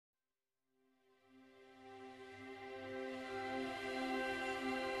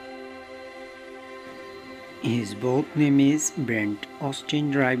His both name is Brent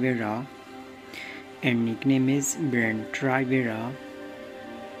Austin Rivera and nickname is Brent Rivera.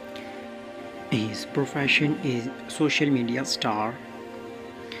 His profession is social media star.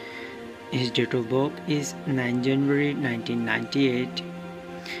 His date of birth is 9 January 1998.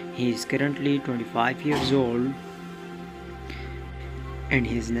 He is currently 25 years old and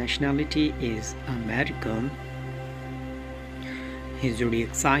his nationality is American. His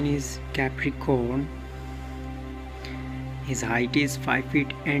zodiac sign is Capricorn. His height is 5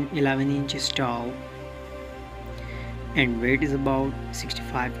 feet and 11 inches tall and weight is about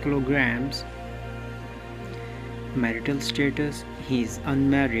 65 kilograms. Marital status: he is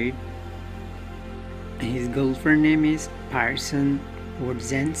unmarried. His girlfriend name is Pearson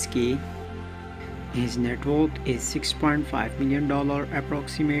Wodzinski. His net worth is $6.5 million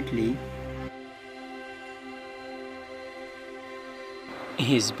approximately.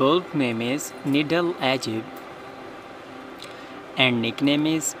 His birth name is Nidal and nickname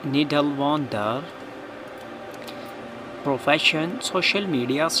is Nidal Wonder. Profession: social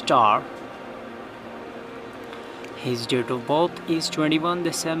media star. His date of birth is 21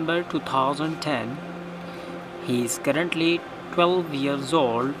 December 2010. He is currently 12 years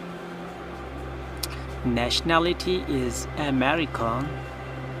old. Nationality is American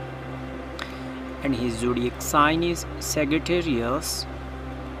and his zodiac sign is Sagittarius.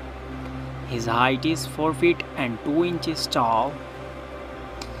 His height is 4 feet and 2 inches tall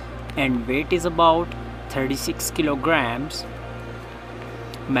and weight is about 36 kilograms.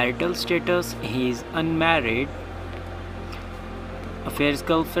 Marital status: he is unmarried. Affairs: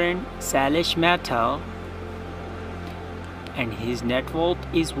 girlfriend Salish Metal and his net worth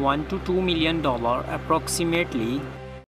is $1 to $2 million approximately.